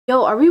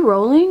Yo, are we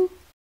rolling?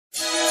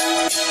 Hey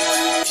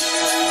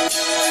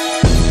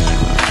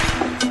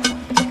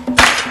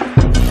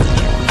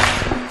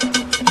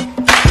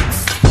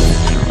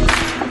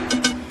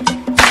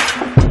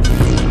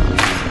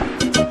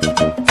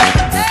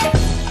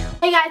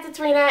guys, it's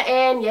Reena,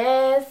 and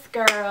yes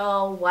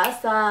girl,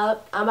 what's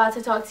up? I'm about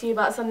to talk to you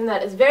about something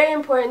that is very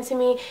important to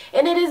me,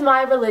 and it is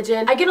my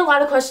religion. I get a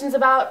lot of questions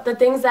about the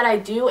things that I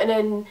do, and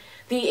then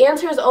the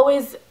answer is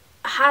always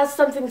has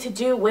something to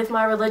do with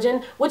my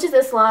religion, which is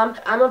Islam.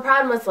 I'm a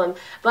proud Muslim,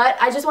 but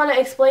I just want to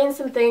explain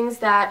some things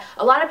that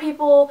a lot of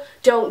people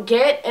don't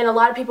get and a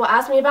lot of people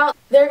ask me about.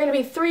 There are going to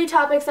be 3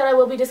 topics that I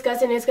will be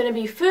discussing. It's going to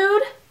be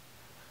food,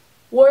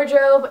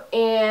 wardrobe,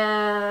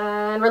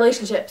 and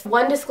relationships.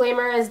 One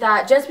disclaimer is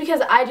that just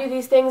because I do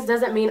these things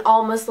doesn't mean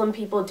all Muslim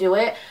people do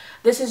it.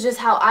 This is just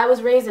how I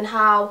was raised and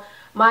how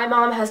my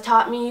mom has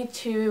taught me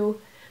to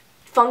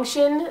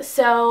function.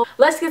 So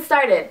let's get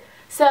started.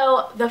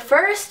 So the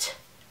first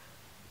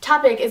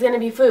topic is going to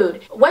be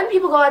food. When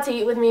people go out to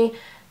eat with me,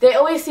 they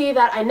always see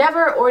that I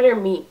never order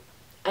meat.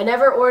 I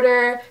never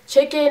order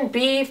chicken,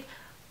 beef,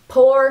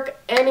 pork,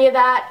 any of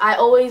that. I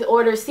always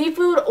order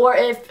seafood, or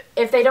if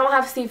they don't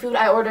have seafood,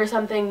 I order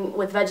something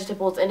with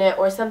vegetables in it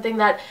or something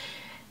that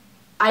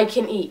I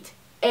can eat.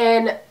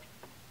 And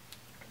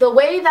the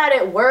way that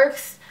it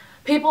works,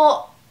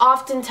 people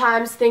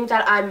oftentimes think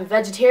that I'm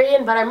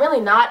vegetarian, but I'm really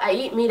not. I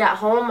eat meat at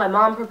home. My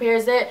mom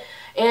prepares it,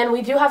 and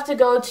we do have to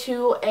go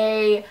to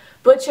a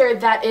butcher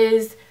that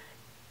is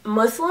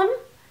Muslim,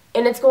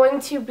 and it's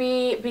going to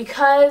be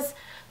because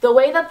the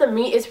way that the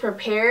meat is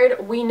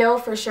prepared, we know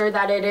for sure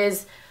that it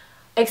is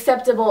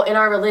acceptable in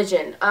our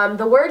religion.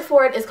 The word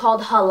for it is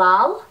called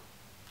halal,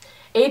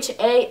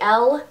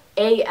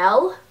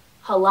 H-A-L-A-L,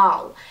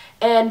 halal.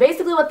 And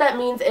basically what that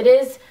means, it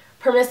is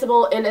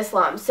permissible in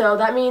Islam. So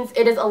that means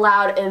it is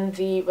allowed in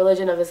the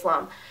religion of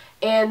Islam.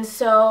 And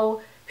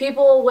so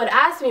people would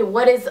ask me,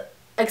 what is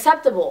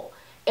acceptable?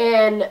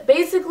 And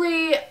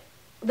basically,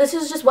 this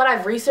is just what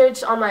I've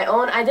researched on my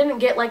own. I didn't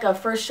get like a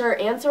for sure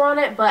answer on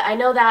it, but I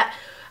know that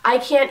I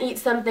can't eat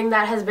something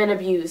that has been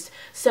abused.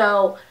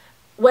 So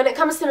when it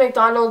comes to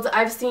McDonald's,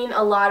 I've seen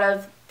a lot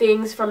of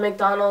things from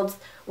McDonald's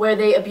where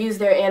they abuse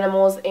their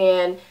animals,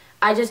 and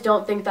I just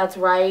don't think that's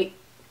right.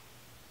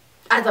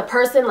 As a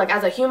person, like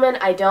as a human,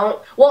 I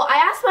don't. Well,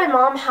 I asked my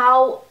mom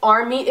how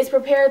our meat is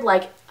prepared,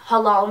 like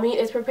halal meat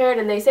is prepared,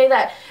 and they say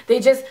that they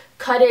just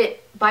cut it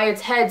by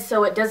its head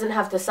so it doesn't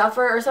have to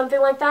suffer or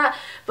something like that,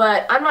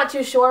 but I'm not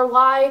too sure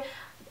why.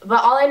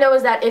 But all I know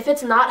is that if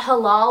it's not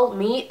halal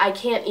meat, I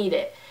can't eat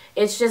it.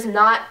 It's just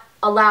not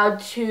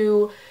allowed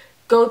to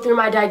go through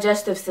my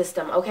digestive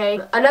system, okay?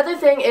 Another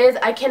thing is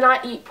I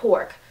cannot eat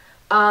pork.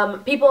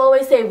 People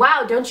always say,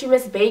 wow, don't you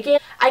miss bacon?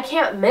 I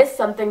can't miss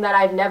something that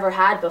I've never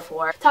had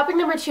before. Topic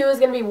number 2 is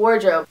going to be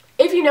wardrobe.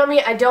 If you know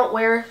me, I don't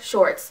wear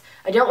shorts.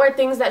 I don't wear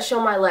things that show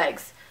my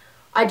legs.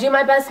 I do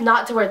my best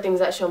not to wear things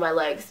that show my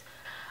legs.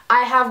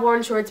 I have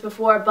worn shorts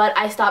before, but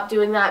I stopped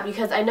doing that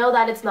because I know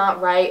that it's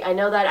not right. I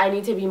know that I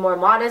need to be more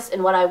modest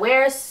in what I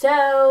wear,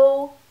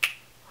 so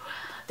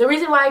the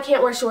reason why I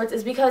can't wear shorts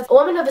is because a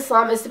woman of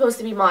Islam is supposed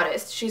to be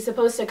modest. She's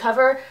supposed to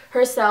cover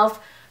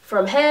herself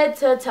from head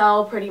to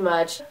toe pretty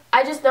much.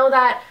 I just know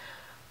that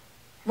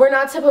we're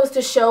not supposed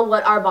to show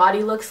what our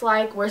body looks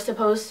like. We're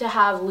supposed to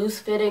have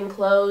loose-fitting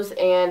clothes,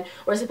 and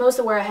we're supposed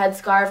to wear a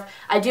headscarf.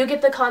 I do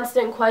get the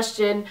constant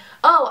question,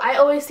 oh, I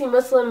always see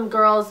Muslim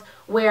girls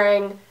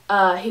wearing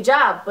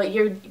hijab, but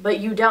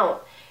you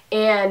don't.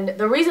 And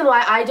the reason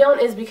why I don't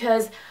is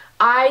because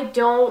I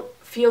don't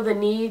feel the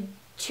need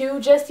to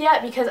just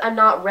yet, because I'm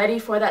not ready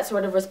for that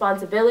sort of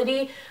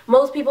responsibility.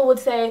 Most people would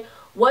say,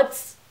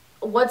 what's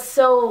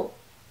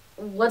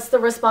the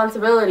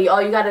responsibility?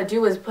 All you gotta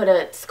do is put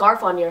a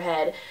scarf on your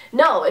head.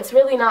 No, it's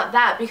really not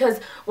that, because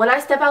when I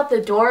step out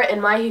the door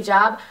in my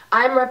hijab,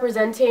 I'm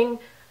representing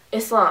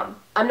Islam.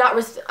 I'm not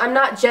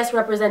just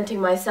representing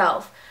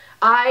myself.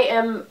 I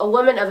am a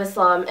woman of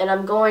Islam, and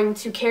I'm going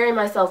to carry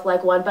myself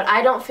like one, but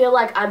I don't feel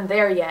like I'm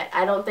there yet.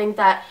 I don't think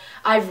that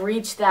I've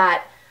reached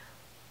that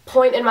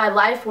point in my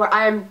life where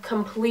I am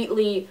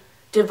completely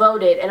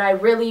devoted, and I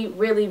really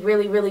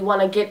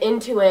want to get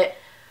into it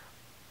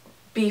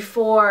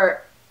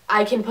before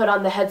I can put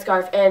on the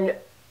headscarf and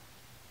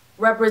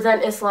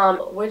represent Islam.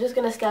 We're just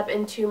going to step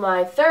into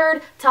my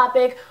third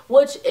topic,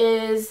 which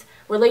is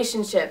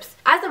relationships.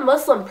 As a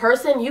Muslim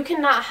person, you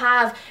cannot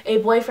have a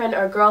boyfriend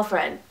or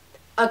girlfriend.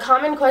 A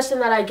common question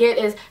that I get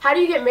is, how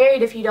do you get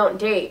married if you don't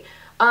date?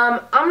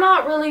 I'm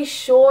not really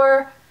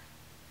sure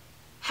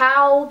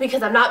how,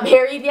 because I'm not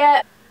married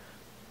yet.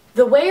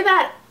 The way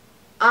that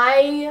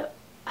I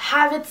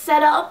have it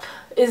set up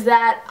is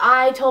that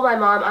I told my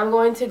mom I'm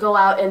going to go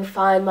out and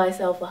find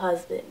myself a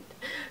husband.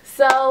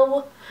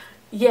 So,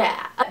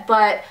 yeah.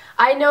 But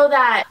I know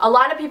that a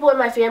lot of people in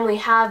my family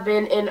have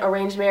been in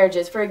arranged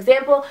marriages. For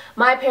example,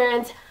 my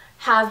parents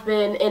have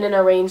been in an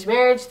arranged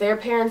marriage. Their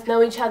parents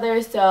know each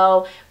other,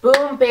 so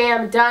boom,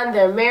 bam, done.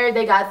 They're married.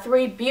 They got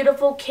 3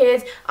 beautiful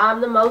kids.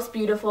 I'm the most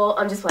beautiful.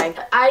 I'm just playing.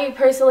 I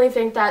personally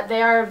think that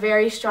they are a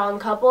very strong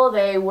couple.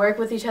 They work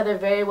with each other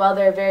very well.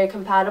 They're very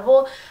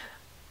compatible.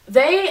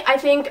 they, I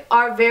think,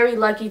 are very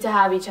lucky to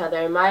have each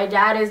other. My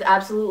dad is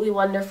absolutely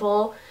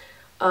wonderful.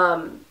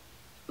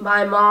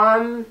 My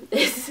mom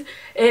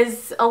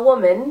is a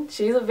woman.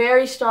 She's a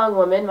very strong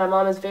woman. My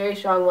mom is a very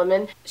strong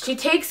woman. She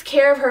takes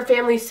care of her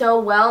family so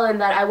well, and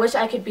that I wish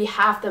I could be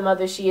half the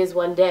mother she is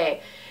one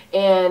day.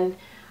 And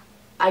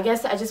I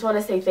guess I just want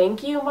to say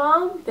thank you,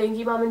 Mom. Thank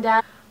you, Mom and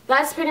Dad.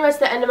 That's pretty much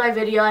the end of my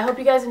video. I hope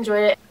you guys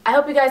enjoyed it. I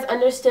hope you guys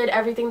understood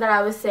everything that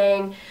I was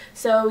saying.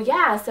 So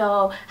yeah,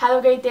 so have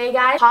a great day,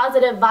 guys.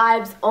 Positive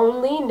vibes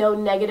only, no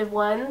negative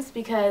ones,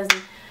 because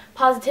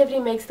positivity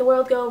makes the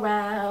world go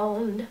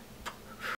round.